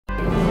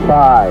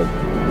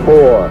5,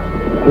 4,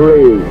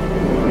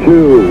 3,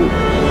 2,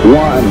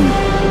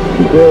 1,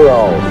 0.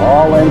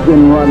 All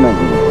engine running.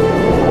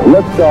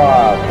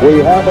 Liftoff. We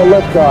have a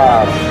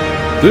liftoff.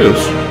 This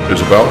is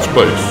About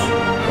Space,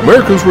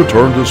 America's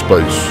return to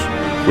space,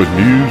 with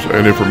news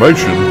and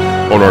information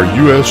on our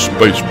U.S.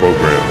 space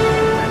program.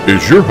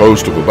 Is your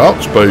host of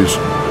About Space,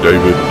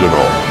 David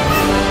Denard.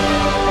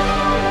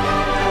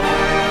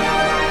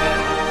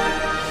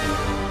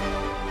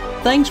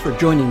 Thanks for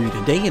joining me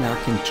today in our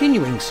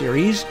continuing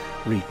series,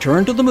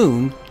 Return to the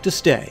Moon to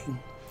Stay.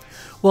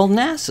 Well,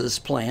 NASA's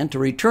plan to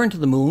return to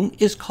the moon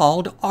is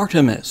called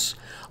Artemis,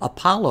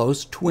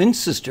 Apollo's twin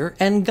sister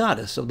and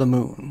goddess of the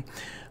moon.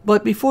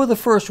 But before the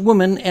first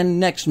woman and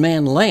next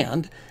man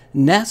land,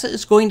 NASA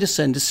is going to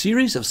send a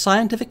series of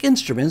scientific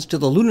instruments to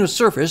the lunar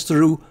surface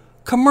through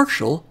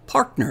commercial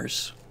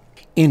partners.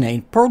 In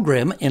a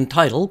program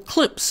entitled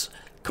CLPS,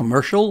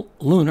 Commercial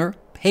Lunar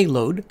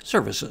Payload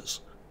Services.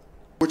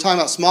 We're talking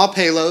about small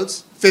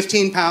payloads,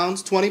 15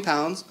 pounds, 20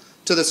 pounds,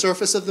 to the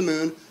surface of the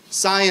moon,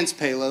 science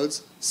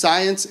payloads,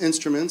 science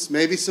instruments,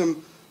 maybe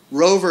some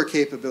rover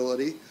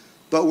capability,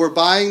 but we're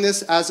buying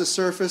this as a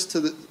service to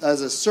the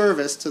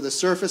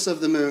surface of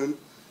the moon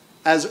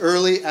as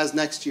early as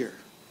next year.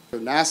 So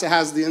NASA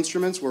has the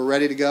instruments, we're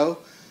ready to go,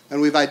 and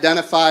we've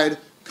identified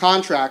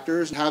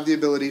contractors who have the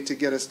ability to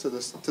get us to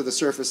the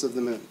surface of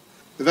the moon.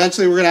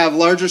 Eventually we're going to have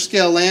larger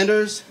scale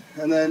landers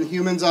and then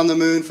humans on the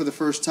moon for the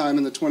first time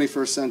in the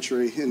 21st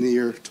century in the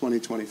year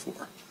 2024.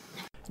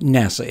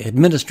 NASA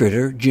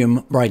Administrator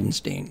Jim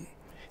Bridenstine.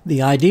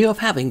 The idea of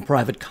having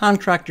private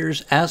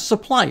contractors as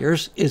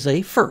suppliers is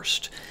a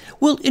first.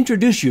 We'll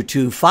introduce you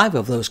to 5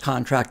 of those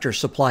contractor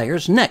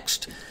suppliers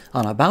next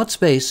on About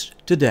Space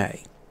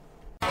Today.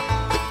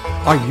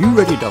 Are you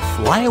ready to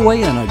fly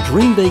away on a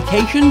dream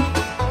vacation?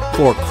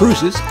 For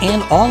cruises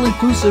and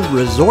all-inclusive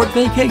resort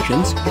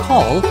vacations,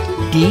 call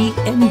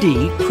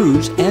D&D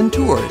Cruise and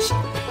Tours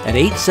at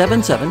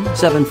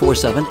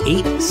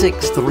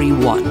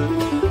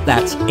 877-747-8631.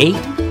 That's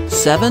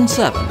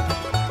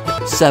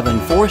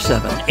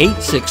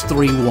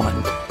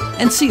 877-747-8631.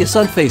 And see us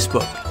on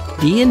Facebook,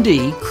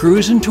 D&D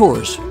Cruise and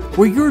Tours,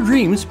 where your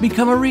dreams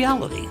become a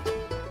reality.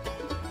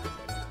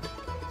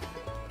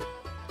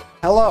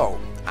 Hello,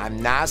 I'm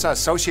NASA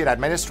Associate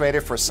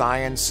Administrator for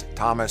Science,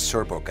 Thomas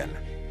Zurbuchen.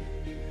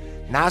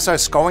 NASA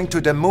is going to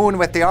the moon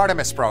with the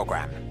Artemis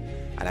program,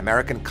 and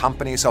American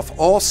companies of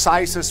all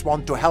sizes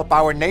want to help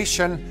our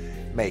nation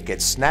make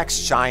its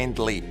next giant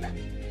leap.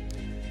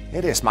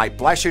 It is my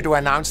pleasure to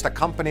announce the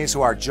companies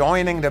who are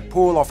joining the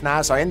pool of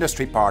NASA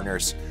industry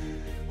partners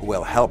who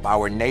will help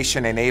our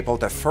nation enable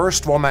the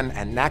first woman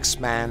and next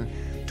man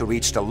to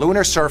reach the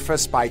lunar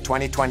surface by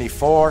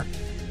 2024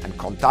 and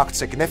conduct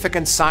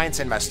significant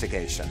science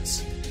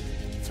investigations.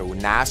 Through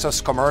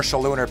NASA's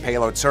Commercial Lunar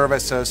Payload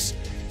Services,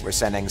 we're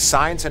sending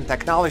science and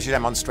technology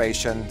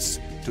demonstrations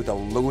to the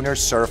lunar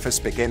surface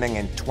beginning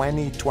in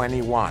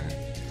 2021.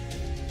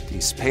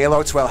 These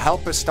payloads will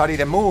help us study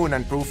the moon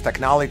and prove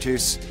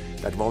technologies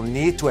that will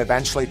need to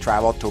eventually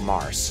travel to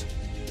Mars.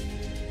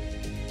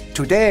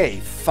 Today,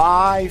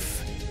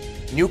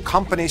 5 new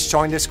companies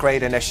join this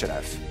great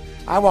initiative.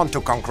 I want to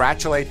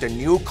congratulate the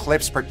new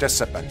CLPS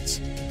participants: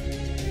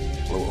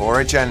 Blue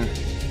Origin,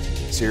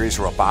 Ceres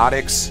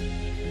Robotics,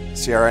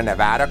 Sierra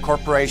Nevada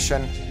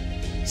Corporation,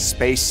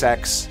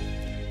 SpaceX,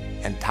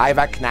 and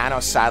Tyvek Nano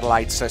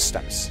Satellite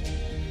Systems.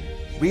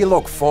 We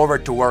look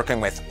forward to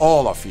working with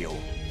all of you.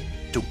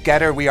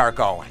 Together we are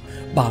going.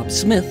 Bob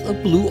Smith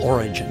of Blue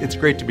Origin. It's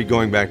great to be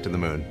going back to the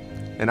moon.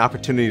 An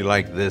opportunity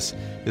like this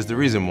is the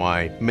reason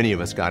why many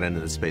of us got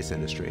into the space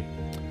industry.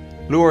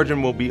 Blue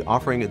Origin will be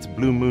offering its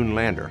Blue Moon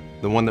lander,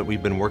 the one that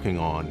we've been working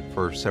on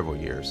for several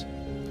years.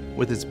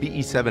 With its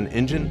BE-7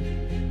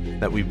 engine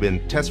that we've been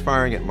test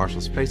firing at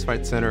Marshall Space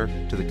Flight Center,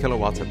 to the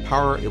kilowatts of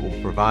power it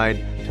will provide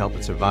to help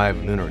it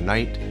survive lunar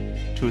night,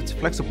 to its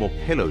flexible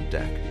payload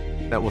deck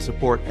that will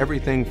support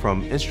everything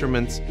from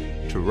instruments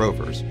to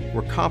rovers.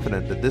 We're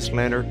confident that this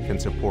lander can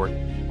support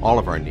all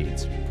of our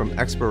needs, from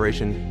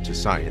exploration to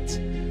science,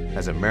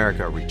 as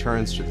America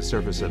returns to the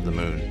surface of the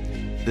moon,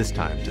 this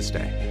time to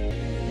stay.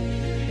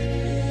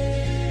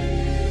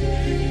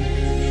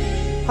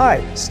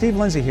 Hi, Steve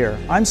Lindsay here.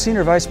 I'm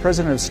Senior Vice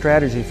President of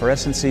Strategy for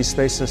S&C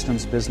Space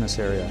Systems Business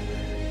Area.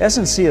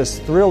 S&C is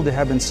thrilled to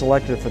have been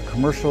selected for the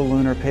Commercial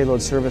Lunar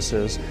Payload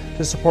Services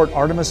to support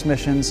Artemis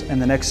missions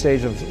and the next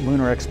stage of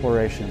lunar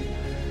exploration.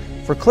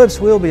 For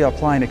CLPS, we'll be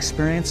applying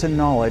experience and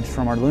knowledge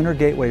from our Lunar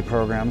Gateway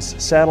programs,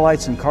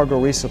 satellites, and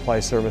cargo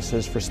resupply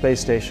services for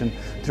Space Station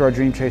through our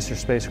Dream Chaser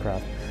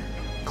spacecraft.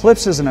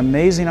 CLPS is an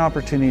amazing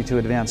opportunity to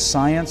advance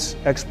science,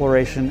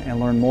 exploration, and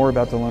learn more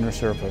about the lunar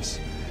surface.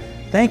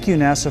 Thank you,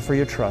 NASA, for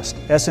your trust.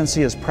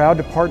 S&C is proud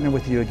to partner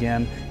with you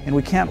again, and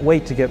we can't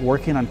wait to get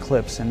working on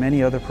CLPS and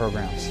many other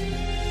programs.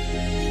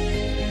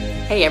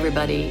 Hey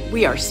everybody,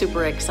 we are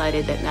super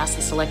excited that NASA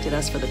selected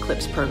us for the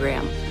CLPS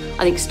program.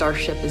 I think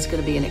Starship is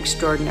going to be an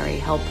extraordinary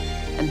help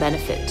and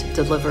benefit to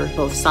deliver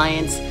both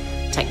science,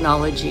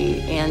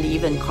 technology, and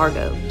even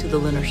cargo to the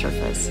lunar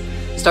surface.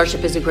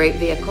 Starship is a great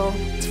vehicle.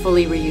 It's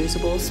fully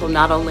reusable, so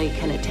not only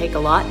can it take a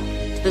lot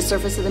to the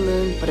surface of the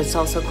moon, but it's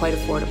also quite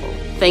affordable.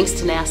 Thanks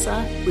to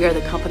NASA, we are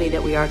the company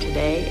that we are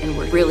today, and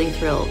we're really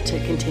thrilled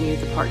to continue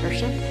the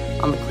partnership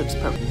on the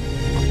CLPS program.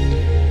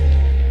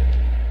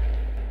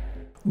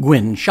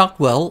 Gwynne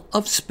Shotwell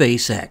of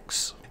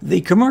SpaceX.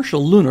 The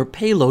Commercial Lunar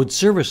Payload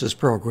Services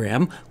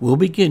Program will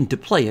begin to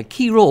play a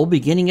key role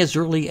beginning as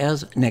early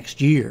as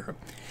next year.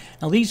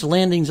 Now, these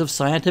landings of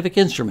scientific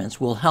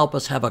instruments will help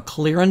us have a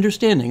clear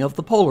understanding of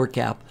the polar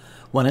cap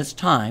when it's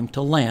time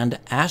to land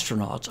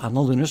astronauts on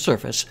the lunar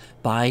surface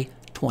by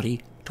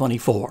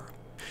 2024.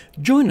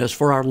 Join us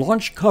for our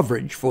launch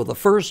coverage for the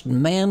first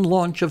manned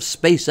launch of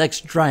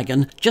SpaceX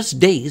Dragon just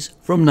days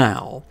from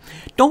now.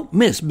 Don't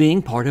miss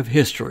being part of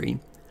history.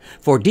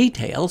 For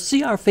details,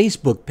 see our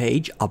Facebook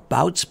page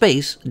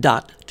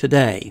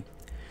aboutspace.today.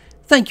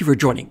 Thank you for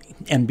joining me,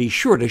 and be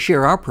sure to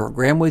share our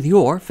program with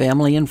your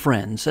family and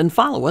friends, and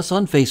follow us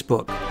on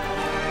Facebook.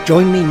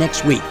 Join me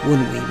next week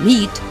when we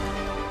meet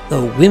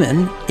the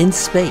women in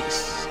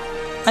space.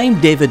 I'm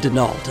David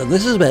Denault, and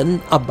this has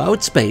been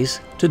About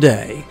Space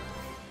Today.